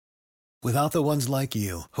Without the ones like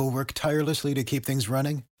you, who work tirelessly to keep things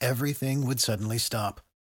running, everything would suddenly stop.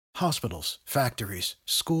 Hospitals, factories,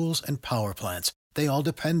 schools, and power plants, they all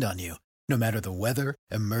depend on you. No matter the weather,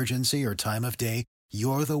 emergency, or time of day,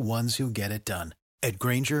 you're the ones who get it done. At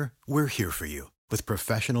Grainger, we're here for you with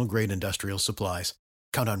professional-grade industrial supplies.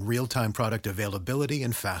 Count on real-time product availability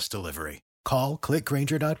and fast delivery. Call,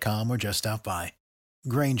 clickgrainger.com, or just stop by.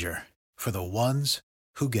 Grainger, for the ones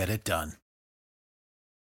who get it done.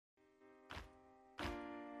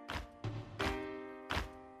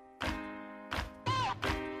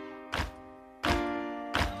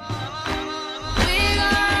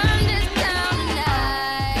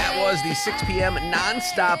 The 6 p.m.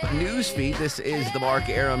 nonstop news feed. This is the Mark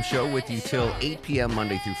Arum Show with you till 8 p.m.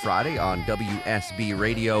 Monday through Friday on WSB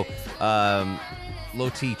Radio. Low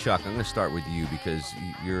T, Chuck, I'm going to start with you because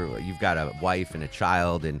you've got a wife and a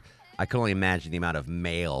child, and I can only imagine the amount of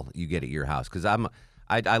mail you get at your house. Because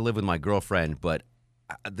I live with my girlfriend, but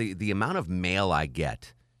the amount of mail I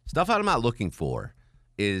get, stuff I'm not looking for,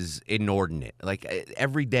 is inordinate. Like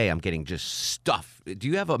every day I'm getting just stuff. Do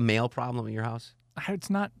you have a mail problem in your house? It's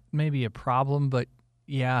not maybe a problem, but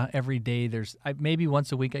yeah, every day maybe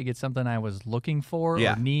once a week I get something I was looking for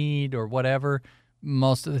or need or whatever.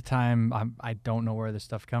 Most of the time, I don't know where this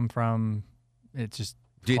stuff come from. It just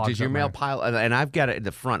does your mail pile? And I've got it in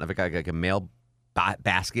the front. I've got like a mail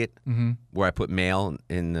basket where I put mail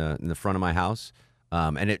in the front of my house.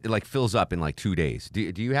 And it like fills up in like 2 days. Do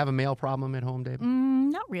you have a mail problem at home, Dave?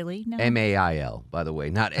 Not really, no. M-A-I-L, by the way,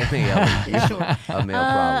 not M-A-L. Sure. A mail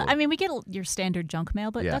problem. I mean, we get your standard junk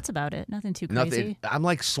mail, but that's about it. Nothing too crazy. I'm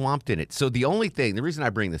like swamped in it. So the reason I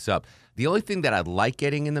bring this up, the only thing that I like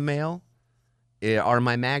getting in the mail are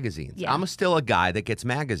my magazines. Yeah. I'm still a guy that gets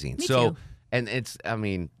magazines. Me too. And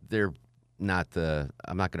they're not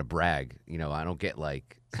I'm not going to brag. You know, I don't get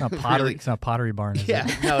like. It's not pottery. It's not Pottery Barn. Is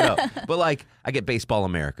it? No. But like, I get Baseball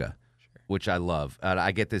America, which I love.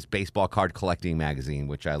 I get this baseball card collecting magazine,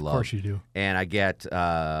 which I love. Of course you do. And I get.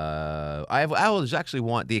 I always actually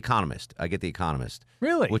want The Economist. I get The Economist.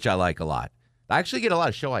 Really? Which I like a lot. I actually get a lot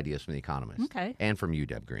of show ideas from The Economist. Okay. And from you,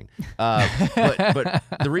 Deb Green. But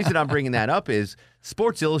the reason I'm bringing that up is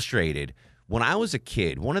Sports Illustrated. When I was a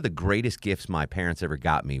kid, one of the greatest gifts my parents ever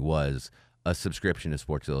got me was a subscription to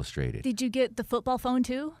Sports Illustrated. Did you get the football phone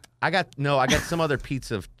too? I got some other piece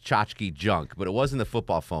of tchotchke junk, but it wasn't the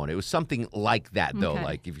football phone. It was something like that, though. Okay.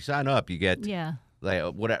 Like if you sign up, you get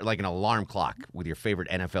like an alarm clock with your favorite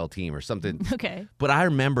NFL team or something. Okay. But I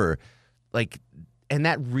remember, and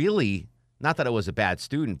that really, not that I was a bad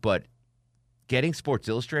student, but getting Sports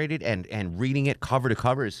Illustrated and reading it cover to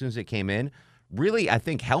cover as soon as it came in, really, I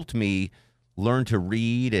think helped me learn to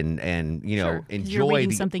read and Sure. enjoy You're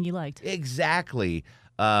reading something you liked. Exactly.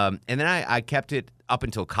 And then I kept it up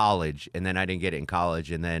until college, and then I didn't get it in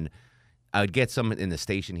college, and then I would get some in the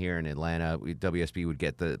station here in Atlanta. WSB would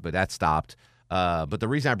get but that stopped. But the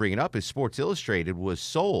reason I bring it up is Sports Illustrated was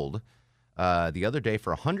sold the other day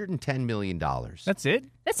for $110 million. That's it?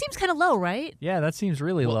 That seems kind of low, right? Yeah, that seems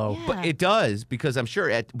really low. Yeah. But it does, because I'm sure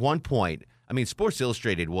at one point, Sports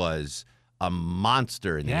Illustrated was a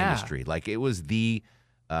monster in the industry. Like, it was the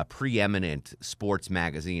preeminent sports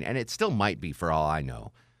magazine, and it still might be for all I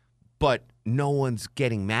know. But no one's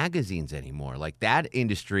getting magazines anymore. Like, that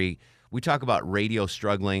industry, we talk about radio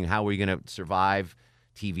struggling, how are we going to survive,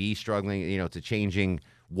 TV struggling, it's a changing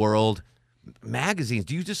world. Magazines,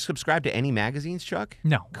 do you just subscribe to any magazines, Chuck?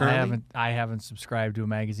 No, currently? I haven't subscribed to a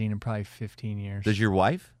magazine in probably 15 years. Does your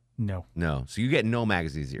wife? No. So you get no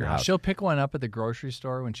magazines at your house. She'll pick one up at the grocery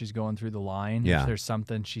store when she's going through the line. Yeah. If there's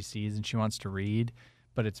something she sees and she wants to read,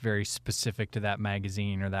 but it's very specific to that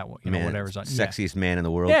magazine or that whatever's on. Sexiest man in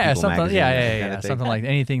the world. Yeah, People something. magazine, Yeah. Something like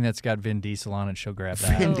anything that's got Vin Diesel on it, she'll grab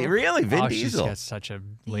that. Really, Vin Diesel? She's got such a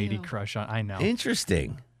lady crush on. I know.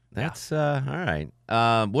 Interesting. That's all right.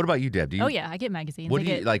 What about you, Deb? Do you? Oh yeah, I get magazines. What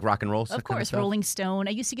do you like? Rock and roll stuff? Of course, Rolling Stone.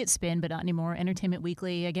 I used to get Spin, but not anymore. Entertainment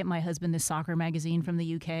Weekly. I get my husband this soccer magazine from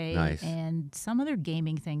the UK. Nice. And some other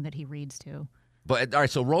gaming thing that he reads too. But all right,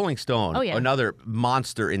 so Rolling Stone, Oh, yeah. another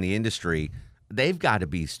monster in the industry. They've got to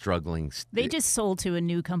be struggling. They just sold to a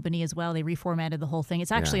new company as well. They reformatted the whole thing. It's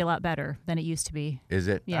actually a lot better than it used to be. Is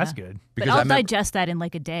it? Yeah. That's good. But I'll digest that in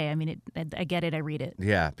like a day. I mean, I get it. I read it.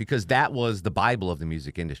 Yeah, because that was the Bible of the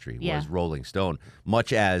music industry, was Rolling Stone,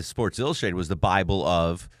 much as Sports Illustrated was the Bible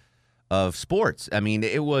of sports. I mean,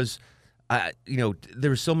 it was, there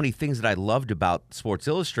were so many things that I loved about Sports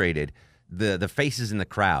Illustrated, the faces in the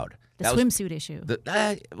crowd. The swimsuit issue.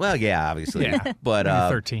 Obviously. Yeah. But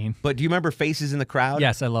 13. But do you remember Faces in the Crowd?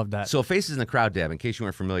 Yes, I love that. So Faces in the Crowd, Deb, in case you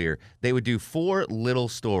weren't familiar, they would do 4 little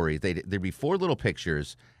stories. There'd be 4 little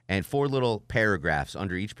pictures, and 4 little paragraphs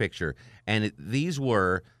under each picture. And these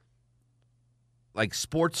were like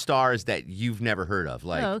sports stars that you've never heard of.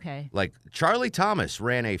 Like Charlie Thomas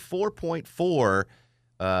ran a 4.4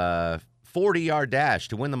 40-yard dash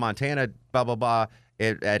to win the Montana blah, blah, blah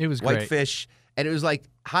at Whitefish. Great. And it was like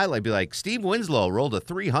highlight, be like Steve Winslow rolled a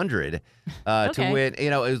 300 to win. You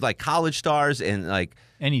know, it was like college stars and like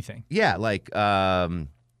anything. Yeah, like Edgar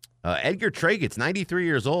Tragetz, 93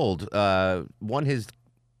 years old, won his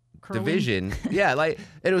division. Yeah, like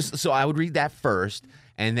it was. So I would read that first,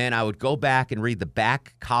 and then I would go back and read the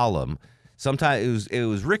back column. Sometimes it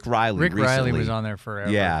was Rick Riley. Rick recently. Riley was on there forever.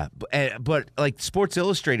 Yeah, but like Sports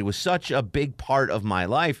Illustrated was such a big part of my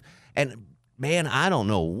life, and man, I don't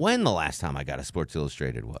know when the last time I got a Sports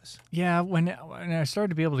Illustrated was. Yeah, when I started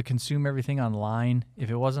to be able to consume everything online,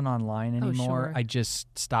 if it wasn't online anymore, I just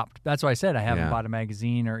stopped. That's why I said I haven't bought a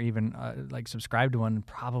magazine or even like subscribed to one in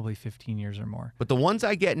probably 15 years or more. But the ones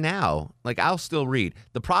I get now, like I'll still read.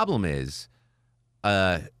 The problem is,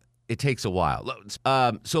 it takes a while.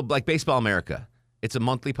 So like Baseball America, it's a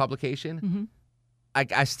monthly publication.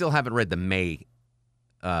 Mm-hmm. I still haven't read the May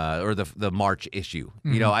or the March issue.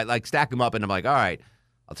 Mm-hmm. You know, I like stack them up and I'm like, all right,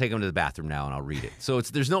 I'll take them to the bathroom now and I'll read it. So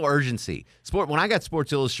there's no urgency. When I got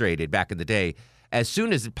Sports Illustrated back in the day, as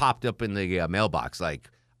soon as it popped up in the mailbox, like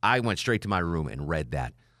I went straight to my room and read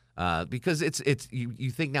that. Because it's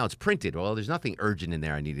you think now it's printed. Well, there's nothing urgent in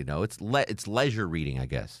there I need to know. It's leisure reading, I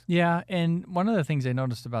guess. Yeah, and one of the things I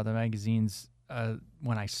noticed about the magazines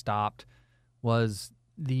when I stopped was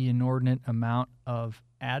the inordinate amount of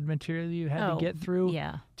ad material you had to get through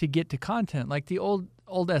to get to content. Like the old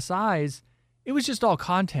SIs, it was just all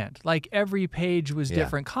content. Like every page was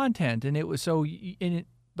different content, and it was so in it.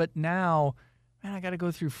 But now, man, I got to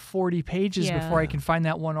go through 40 pages before I can find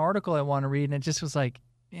that one article I want to read, and it just was like.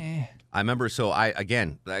 I remember,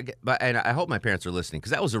 and I hope my parents are listening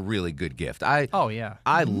because that was a really good gift. I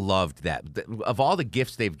loved that. Of all the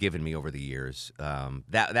gifts they've given me over the years,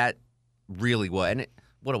 that really was. And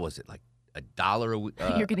what was it, like $1 a week?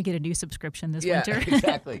 You're going to get a new subscription this winter.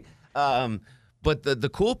 Exactly. But the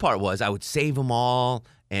cool part was I would save them all,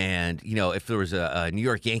 and you know, if there was a New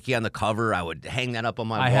York Yankee on the cover, I would hang that up on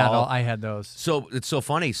my wall. I had those. So it's so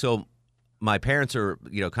funny. So my parents are,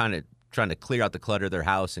 you know, kind of trying to clear out the clutter of their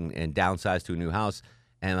house and downsize to a new house.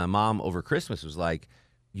 And my mom over Christmas was like,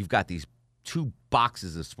 you've got these 2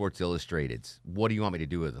 boxes of Sports Illustrateds. What do you want me to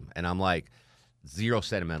do with them? And I'm like, 0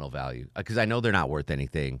 sentimental value because I know they're not worth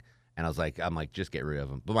anything. And I'm like, just get rid of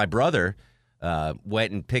them. But my brother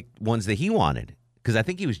went and picked ones that he wanted because I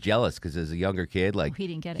think he was jealous because as a younger kid, like he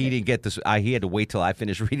didn't get it. He didn't get this. He had to wait till I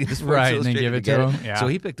finished reading the Sports Illustrated and then give it to him. Yeah. So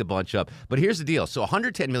he picked a bunch up. But here's the deal. So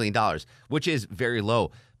 $110 million, which is very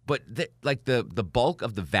low. But the bulk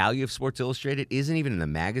of the value of Sports Illustrated isn't even in the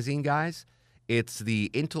magazine, guys. It's the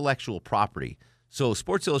intellectual property. So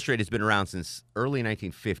Sports Illustrated has been around since early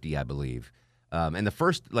 1950, I believe. And the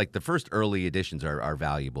first early editions are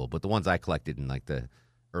valuable, but the ones I collected in like the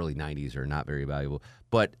early 90s are not very valuable.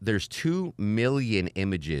 But there's 2 million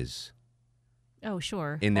images. Oh,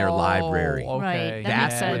 sure. In their library. Okay. Right.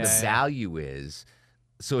 That's where the value is.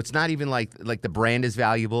 So it's not even like the brand is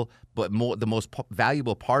valuable, but the most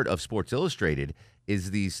valuable part of Sports Illustrated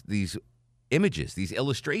is these images, these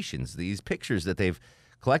illustrations, these pictures that they've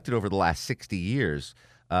collected over the last 60 years.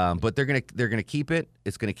 But they're gonna keep it.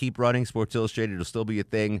 It's gonna keep running. Sports Illustrated will still be a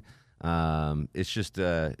thing. It's just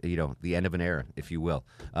the end of an era, if you will.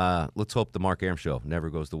 Let's hope the Mark Arum Show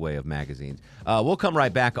never goes the way of magazines. We'll come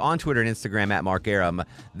right back on Twitter and Instagram at Mark Arum.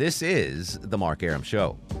 This is the Mark Arum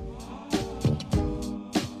Show.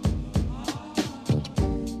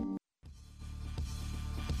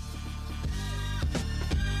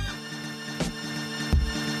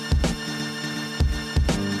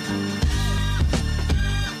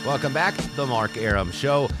 Welcome back, the Mark Arum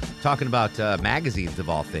Show. Talking about magazines of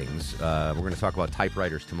all things. We're going to talk about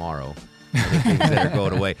typewriters tomorrow. Other things that are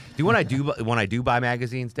going away. When I do buy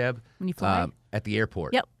magazines, Deb? When you fly? At the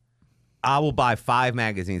airport. Yep. I will buy 5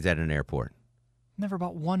 magazines at an airport. Never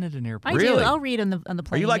bought one at an airport. I Really? do. I'll read on the plane.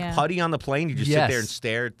 Are you like putty on the plane? You just sit there and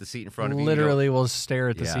stare at the seat in front of you? Literally will stare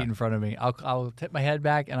at the seat in front of me. I'll tip my head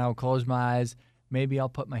back and I'll close my eyes. Maybe I'll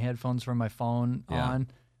put my headphones from my phone on.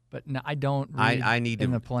 But no, I don't read I need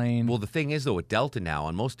in the plane. Well, the thing is, though, with Delta now,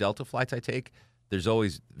 on most Delta flights I take, there's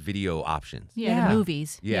always video options. Yeah, the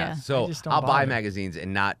movies. Yeah. So I'll buy magazines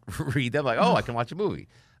and not read them. Like, I can watch a movie.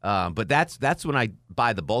 But that's when I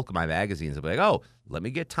buy the bulk of my magazines. I'll be like, let me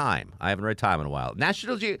get Time. I haven't read Time in a while.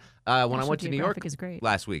 National Geographic. When I went to New York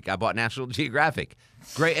last week, I bought National Geographic.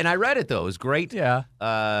 Great. And I read it, though. It was great. Yeah.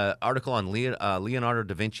 Article on Leonardo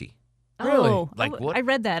da Vinci. Really? Oh, Like what? I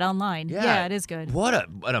read that online. Yeah, it is good. What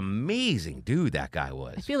an amazing dude that guy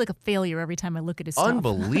was. I feel like a failure every time I look at his stuff.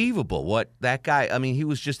 Unbelievable what that guy, I mean, he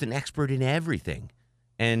was just an expert in everything.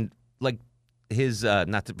 And like his,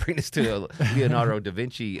 not to bring this to Leonardo da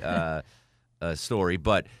Vinci story,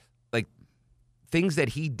 but like things that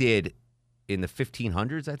he did in the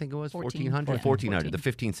 1500s, I think it was, 1400, the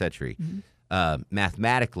 15th century,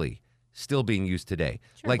 mathematically still being used today.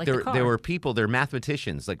 Sure, like there were people, there were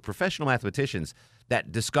mathematicians, like professional mathematicians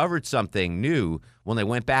that discovered something new when they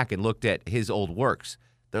went back and looked at his old works.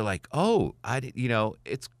 They're like, oh,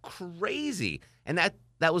 it's crazy. And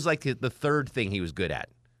that was like the third thing he was good at.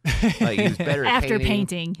 Like he was better at after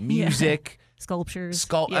painting, music, sculptures.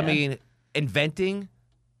 I mean, inventing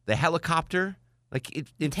the helicopter. Like in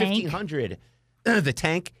 1500, the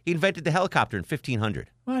tank. He invented the helicopter in 1500.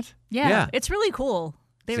 What? Yeah. It's really cool.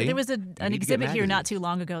 There was an need to exhibit get here not too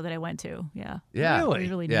long ago that I went to. Yeah.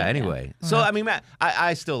 Really? Anyway, so I mean,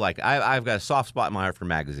 I still like. I've got a soft spot in my heart for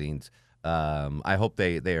magazines. I hope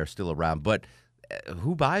they are still around, but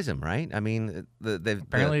who buys them, right? I mean,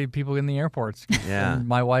 apparently people in the airports. Yeah. And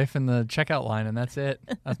my wife in the checkout line, and that's it.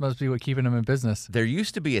 That must be what keeping them in business. There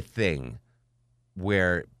used to be a thing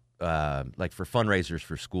where, like for fundraisers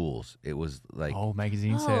for schools, it was like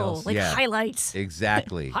magazine sales, like highlights.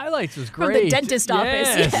 Exactly. Highlights was great from the dentist office.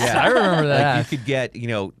 Yes. Yeah, I remember that. Like you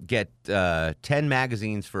could get 10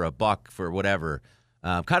 magazines for $1 for whatever.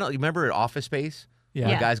 Kind of remember at Office Space.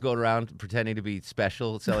 Yeah. The guys going around pretending to be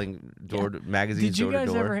special, selling magazines door to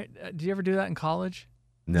door. Did you ever do that in college?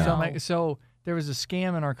 No. So there was a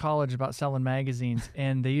scam in our college about selling magazines,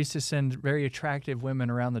 and they used to send very attractive women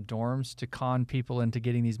around the dorms to con people into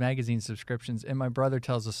getting these magazine subscriptions. And my brother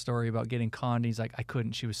tells a story about getting conned. He's like, I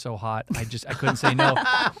couldn't. She was so hot. I couldn't say no.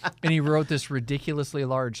 And he wrote this ridiculously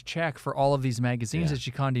large check for all of these magazines that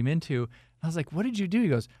she conned him into. I was like, what did you do? He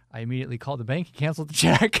goes, I immediately called the bank and canceled the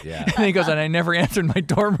check. Yeah. And he goes, and I never answered my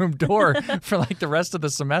dorm room door for like the rest of the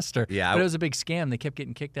semester. Yeah. But it was a big scam. They kept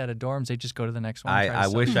getting kicked out of dorms. They just go to the next one. I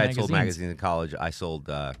wish I sold magazines in college. I sold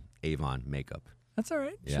Avon makeup. That's all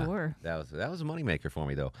right. Yeah. Sure. That was a moneymaker for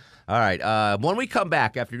me, though. All right. When we come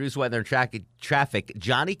back after news, weather, and traffic,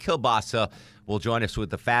 Johnny Kielbasa will join us with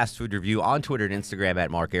the fast food review on Twitter and Instagram at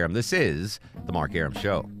Mark Arum. This is The Mark Arum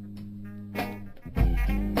Show.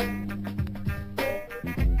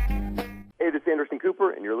 Hey, this is Anderson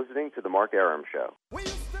Cooper, and you're listening to The Mark Arum Show. We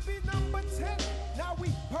used to be number 10. Now we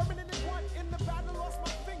permanently won in the battle, lost my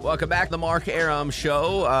finger. Welcome back to The Mark Arum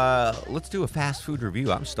Show. Let's do a fast food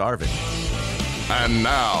review. I'm starving. And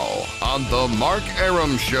now, on The Mark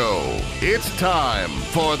Arum Show, it's time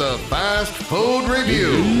for the Fast Food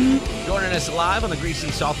Review. Joining us live on the Greasy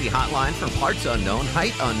Salty Hotline for parts unknown,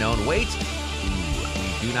 height unknown, weight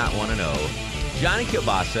you do not want to know, Johnny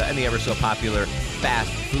Kielbasa and the ever-so-popular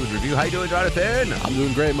Fast Food Review. How you doing, Jonathan? I'm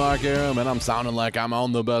doing great, Mark Arum, and I'm sounding like I'm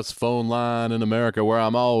on the best phone line in America where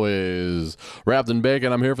I'm always wrapped in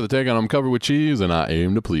bacon. I'm here for the take, and I'm covered with cheese, and I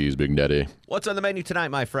aim to please, Big Daddy. What's on the menu tonight,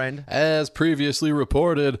 my friend? As previously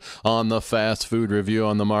reported on the Fast Food Review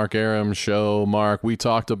on the Mark Arum Show, Mark, we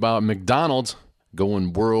talked about McDonald's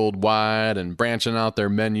going worldwide and branching out their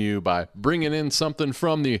menu by bringing in something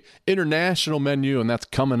from the international menu, and that's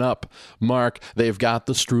coming up, Mark. They've got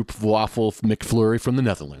the Stroop Waffle McFlurry from the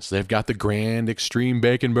Netherlands. They've got the Grand Extreme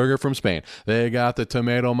Bacon Burger from Spain. They got the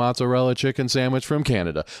Tomato Mozzarella Chicken Sandwich from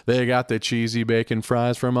Canada. They got the Cheesy Bacon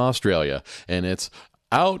Fries from Australia, and it's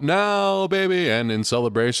out now, baby. And in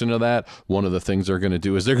celebration of that, one of the things they're going to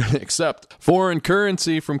do is they're going to accept foreign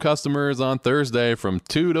currency from customers on Thursday from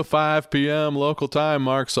 2 to 5 p.m. local time,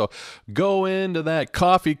 Mark. So go into that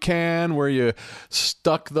coffee can where you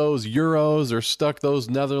stuck those euros or stuck those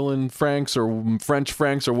Netherlands francs or French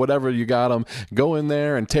francs or whatever you got them. Go in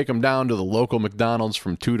there and take them down to the local McDonald's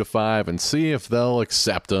from 2 to 5 and see if they'll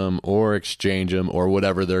accept them or exchange them or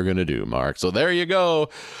whatever they're going to do, Mark. So there you go.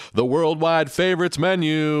 The worldwide favorites menu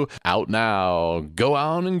out now. Go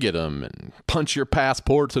on and get them and punch your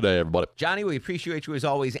passport today, everybody. Johnny, we appreciate you as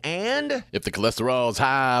always. And if the cholesterol's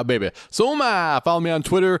high, baby, so am I. Follow me on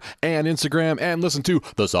Twitter and Instagram and listen to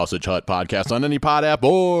the Sausage Hut podcast on any pod app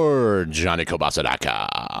or JohnnyKielbasa.com.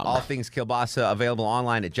 All things Kielbasa available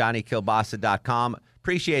online at JohnnyKielbasa.com.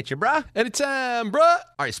 Appreciate you, bruh. Anytime, bruh.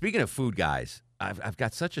 All right, speaking of food, guys, I've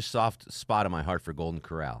got such a soft spot in my heart for Golden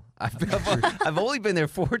Corral. I've only been there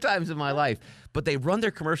 4 times in my life, but they run their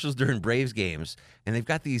commercials during Braves games, and they've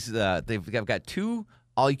got these. They've got 2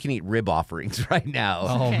 all-you-can-eat rib offerings right now.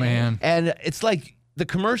 Oh man! And it's like the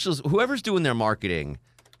commercials. Whoever's doing their marketing,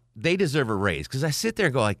 they deserve a raise, because I sit there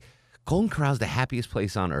and go like, Golden Corral's the happiest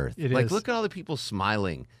place on earth. It like, is. Look at all the people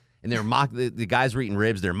smiling And they're the guys were eating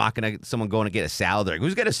ribs. They're mocking someone going to get a salad. They're like,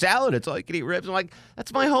 who's got a salad? It's all you can eat ribs. I'm like,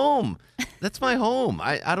 that's my home. That's my home.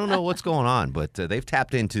 I don't know what's going on, but they've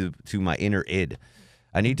tapped into my inner id.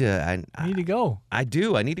 I need to. I need to go. I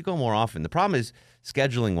do. I need to go more often. The problem is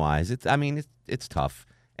scheduling wise. It's tough.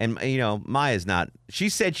 And Maya's not. She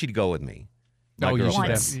said she'd go with me. No, you should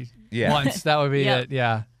have. Once that would be it.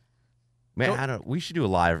 Yeah. Man, we should do a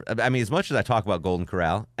live. I mean, as much as I talk about Golden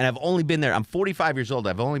Corral, and I've only been there. I'm 45 years old.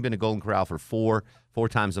 I've only been to Golden Corral for four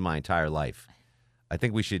times in my entire life. I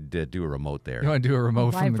think we should do a remote there. You want to do a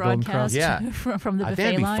remote live from the Golden Corral? Yeah, from the buffet I think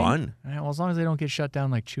it'd be line? fun. Well, as long as they don't get shut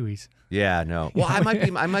down like Chewy's. Yeah, no. Well, I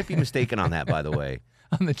might be mistaken on that, by the way.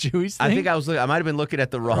 On the Chewy's thing? I think I might have been looking at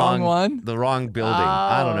the wrong one, the wrong building.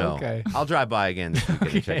 I don't know. Okay. I'll drive by again this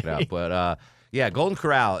weekend and check it out. But yeah, Golden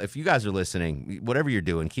Corral. If you guys are listening, whatever you're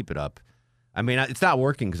doing, keep it up. I mean, it's not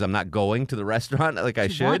working because I'm not going to the restaurant like I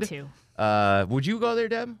should. Want to. Would you go there,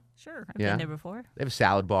 Deb? Sure. I've been there before. They have a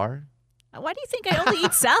salad bar. Why do you think I only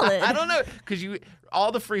eat salad? I don't know. Because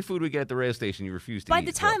all the free food we get at the radio station, you refuse to eat. By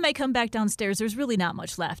the time I come back downstairs, there's really not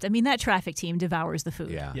much left. I mean, that traffic team devours the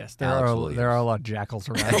food. Yeah. Yes, there are a lot of jackals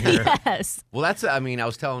around here. Yes. Well, I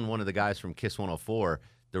was telling one of the guys from Kiss 104,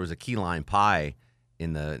 there was a key lime pie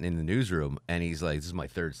in the newsroom, and he's like, this is my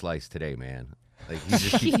third slice today, man. Like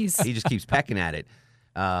he just keeps pecking at it.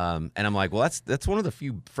 And I'm like, well, that's one of the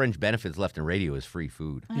few fringe benefits left in radio is free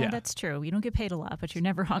food. Yeah, that's true. You don't get paid a lot, but you're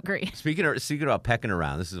never hungry. Speaking about pecking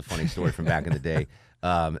around, this is a funny story from back in the day.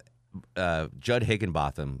 Judd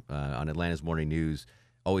Higginbotham on Atlanta's Morning News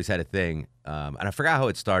always had a thing, and I forgot how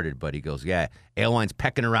it started, but he goes, yeah, Alewine's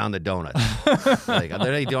pecking around the donuts. Like, are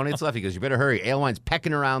there any donuts left? He goes, you better hurry. Alewine's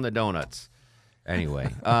pecking around the donuts. Anyway,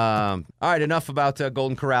 all right, enough about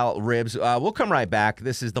Golden Corral ribs. We'll come right back.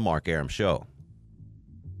 This is the Mark Arum Show.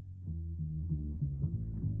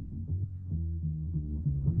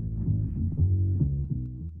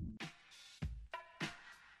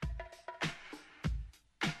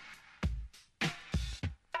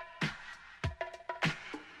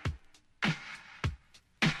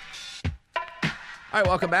 All right,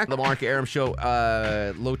 welcome back to the Mark Arum Show.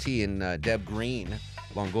 Loti and Deb Green,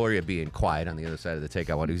 Longoria being quiet on the other side of the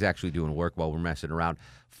takeout one, who's actually doing work while we're messing around.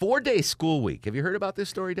 4-day school week. Have you heard about this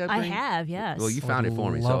story, Deb Green? I have, yes. Well, you found it for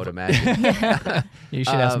me, so I would imagine. You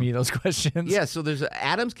should ask me those questions. Yeah, so there's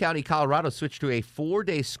Adams County, Colorado switched to a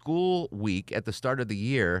 4-day school week at the start of the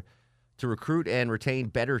year to recruit and retain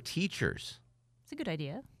better teachers. It's a good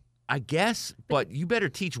idea. I guess, but you better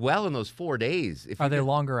teach well in those 4 days. Are they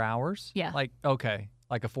longer hours? Yeah. Like a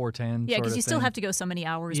 4:10. Yeah, because you still have to go so many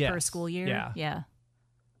hours per school year. Yeah.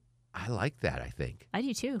 I like that, I think. I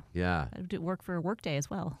do too. Yeah. I would work for a work day as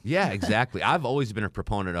well. Yeah, exactly. I've always been a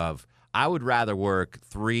proponent of, I would rather work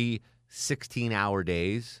 3 16-hour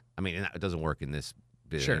days. I mean, it doesn't work in this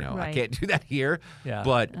business. Sure. Right. I Right. can't do that here. Yeah.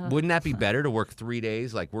 But wouldn't that be better to work 3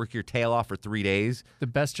 days? Like work your tail off for 3 days? The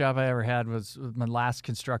best job I ever had was my last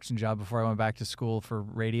construction job before I went back to school for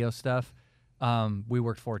radio stuff. We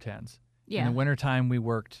worked 410s. Yeah. In the wintertime, we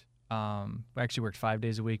worked, we actually worked 5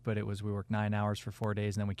 days a week, but we worked 9 hours for 4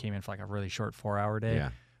 days, and then we came in for like a really short 4-hour day. Yeah.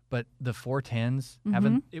 But the 410s,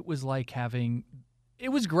 Mm-hmm. it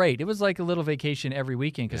was great. It was like a little vacation every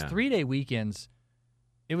weekend because 3-day weekends,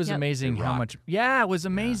 it was amazing They how rocked. much. Yeah, it was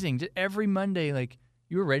amazing. Just every Monday, like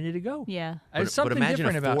you were ready to go. Yeah. There's something but imagine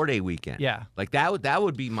different a about 4-day weekend. Yeah. Like that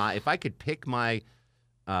would be if I could pick my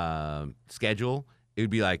schedule, it would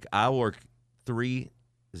be like I'll work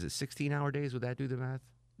 16-hour days? Would that do the math?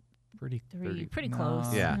 Pretty Pretty no,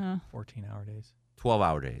 close. Yeah. 14-hour days.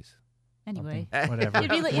 12-hour days. Anyway. Whatever. It'd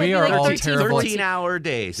be like- We it'd be are like all 13, terrible. 13-hour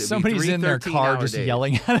days. It'd be Somebody's in their 13-hour car just days.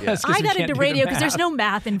 yelling at us. 'cause I we got can't into do the radio because there's math. no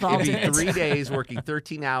math involved in It'd it. be 3 days working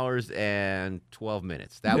 13 hours and 12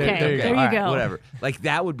 minutes. That would Okay, there you there go. you All right, go. Whatever. Like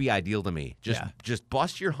that would be ideal to me. Yeah. Just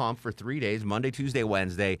bust your hump for 3 days, Monday, Tuesday,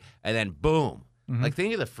 Wednesday, and then boom. Mhm. Like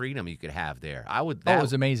think of the freedom you could have there. It It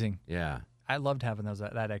was amazing. Yeah. I loved having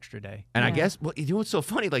that extra day. And I Yeah. guess you know what's so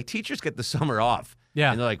funny? Like teachers get the summer off.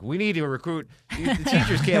 Yeah. And they're like, we need to recruit. The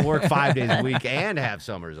teachers can't work 5 days a week and have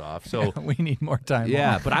summers off. So We need more time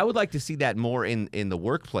yeah, off. but I would like to see that more in the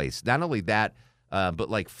workplace. Not only that, but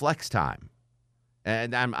like flex time.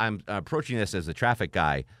 And I'm approaching this as a traffic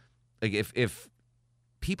guy. Like if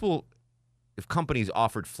companies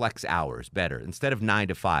offered flex hours better instead of 9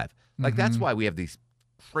 to 5, like that's why we have these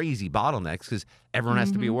crazy bottlenecks because everyone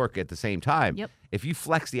has to be at work at the same time. Yep. If you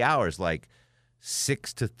flex the hours like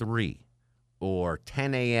 6 to 3 or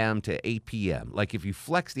 10 a.m. to 8 p.m., like if you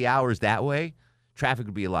flex the hours that way, traffic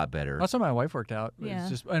would be a lot better. That's how my wife worked out. Yeah.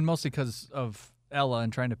 It's just, and mostly because of Ella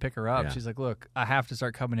and trying to pick her up. Yeah. She's like, "Look, I have to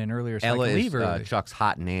start coming in earlier so Ella I can is leave early." Chuck's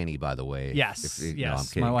hot nanny, by the way. Yes, No, I'm yes.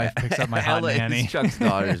 kidding. My wife picks up my hot Ella nanny. is Chuck's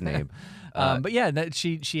daughter's name. But yeah,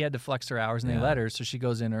 she had to flex her hours, and they let her, so she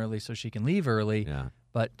goes in early so she can leave early. Yeah.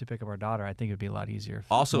 But to pick up our daughter, I think it'd be a lot easier.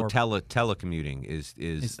 if Also, more- telecommuting is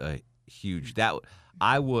a huge. That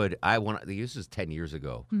this is 10 years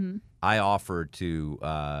ago. Mm-hmm. I offered to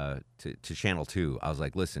Channel 2. I was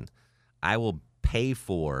like, listen, I will pay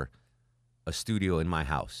for a studio in my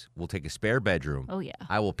house. We'll take a spare bedroom. Oh, yeah.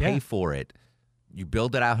 I will pay for it. You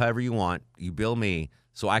build it out however you want. You bill me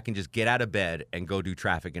so I can just get out of bed and go do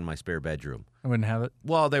traffic in my spare bedroom. I wouldn't have it.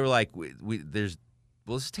 Well, they were like, this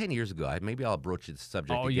is 10 years ago. Maybe I'll broach the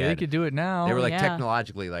subject Oh, again. yeah, they could do it now. They were like, yeah.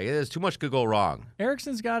 technologically, like, there's too much could go wrong.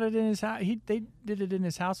 Erickson's got it in his house. They did it in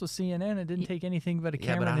his house with CNN. It didn't take anything but a Yeah,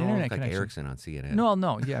 camera but I and don't internet look like connection. Erickson on CNN.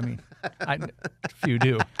 No. Yeah, I mean, few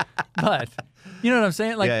do. But you know what I'm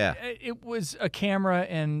saying? Like, Yeah. it was a camera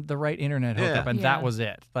and the right internet hookup, and Yeah. that was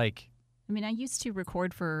it. Like, I mean, I used to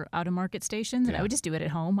record for out-of-market stations, and I would just do it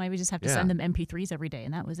at home. I would just have to send them MP3s every day,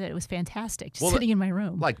 and that was it. It was fantastic, just sitting in my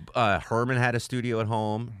room. Like Herman had a studio at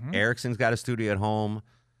home. Mm-hmm. Erickson's got a studio at home.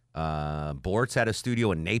 Bortz had a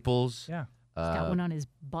studio in Naples. yeah, He's got one on his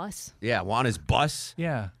bus. Yeah, on his bus.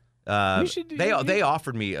 yeah. We should do- They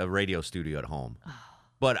offered me a radio studio at home,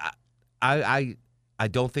 but I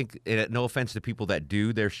don't think. No offense to people that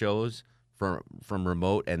do their shows from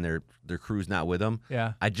remote and their crew's not with them.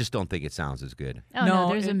 Yeah. I just don't think it sounds as good. Oh, No, no,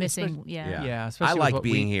 there's a it- missing, Yeah, I especially with like what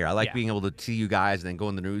being here. I like yeah. being able to see you guys and then go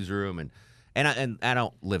in the newsroom and I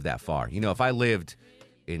don't live that far. You know, if I lived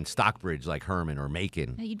in Stockbridge like Herman or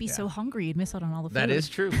Macon. You'd be so hungry, you'd miss out on all the food. That is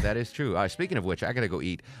true. That is true. Speaking of which, I got to go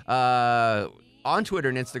eat. On Twitter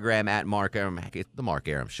and Instagram at Mark Arum, it's the Mark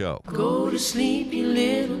Arum Show. Go to sleep, you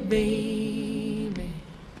little baby.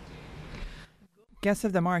 Guests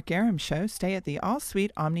of the Mark Arum Show stay at the All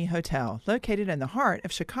Suite Omni Hotel, located in the heart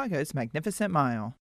of Chicago's Magnificent Mile.